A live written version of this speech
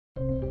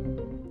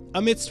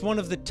Amidst one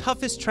of the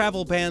toughest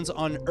travel bans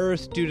on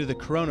earth due to the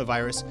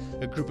coronavirus,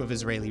 a group of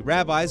Israeli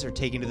rabbis are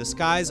taking to the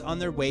skies on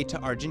their way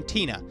to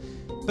Argentina.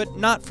 But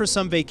not for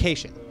some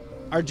vacation.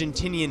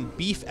 Argentinian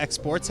beef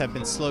exports have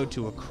been slowed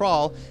to a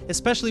crawl,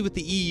 especially with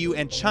the EU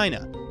and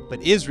China.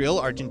 But Israel,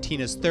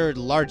 Argentina's third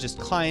largest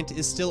client,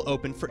 is still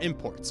open for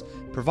imports,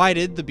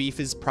 provided the beef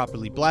is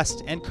properly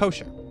blessed and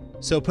kosher.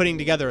 So putting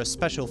together a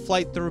special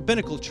flight, the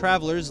rabbinical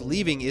travelers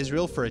leaving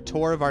Israel for a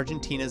tour of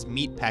Argentina's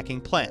meat-packing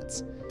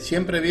plants.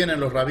 Siempre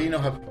vienen los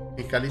rabinos a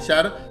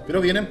fiscalizar,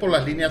 pero vienen por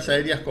las líneas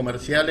aéreas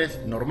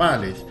comerciales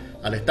normales.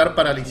 Al estar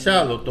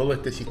paralizado todo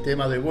este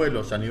sistema de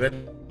vuelos a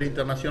nivel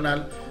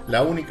internacional,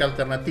 la única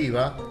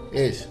alternativa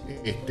es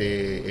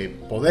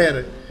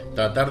poder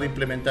tratar de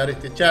implementar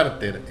este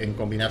charter en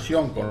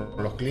combinación con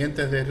los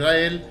clientes de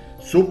Israel,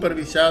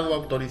 supervisado,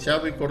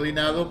 autorizado y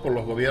coordinado por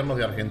los gobiernos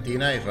de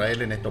Argentina e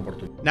Israel en esta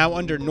oportunidad. Now,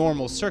 under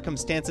normal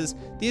circumstances,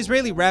 the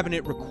Israeli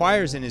rabbinate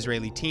requires an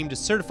Israeli team to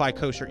certify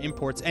kosher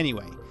imports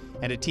anyway,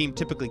 and a team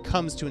typically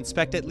comes to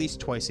inspect at least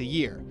twice a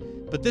year.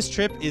 But this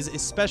trip is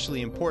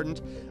especially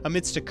important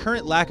amidst a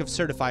current lack of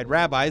certified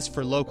rabbis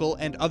for local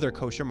and other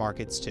kosher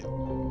markets too.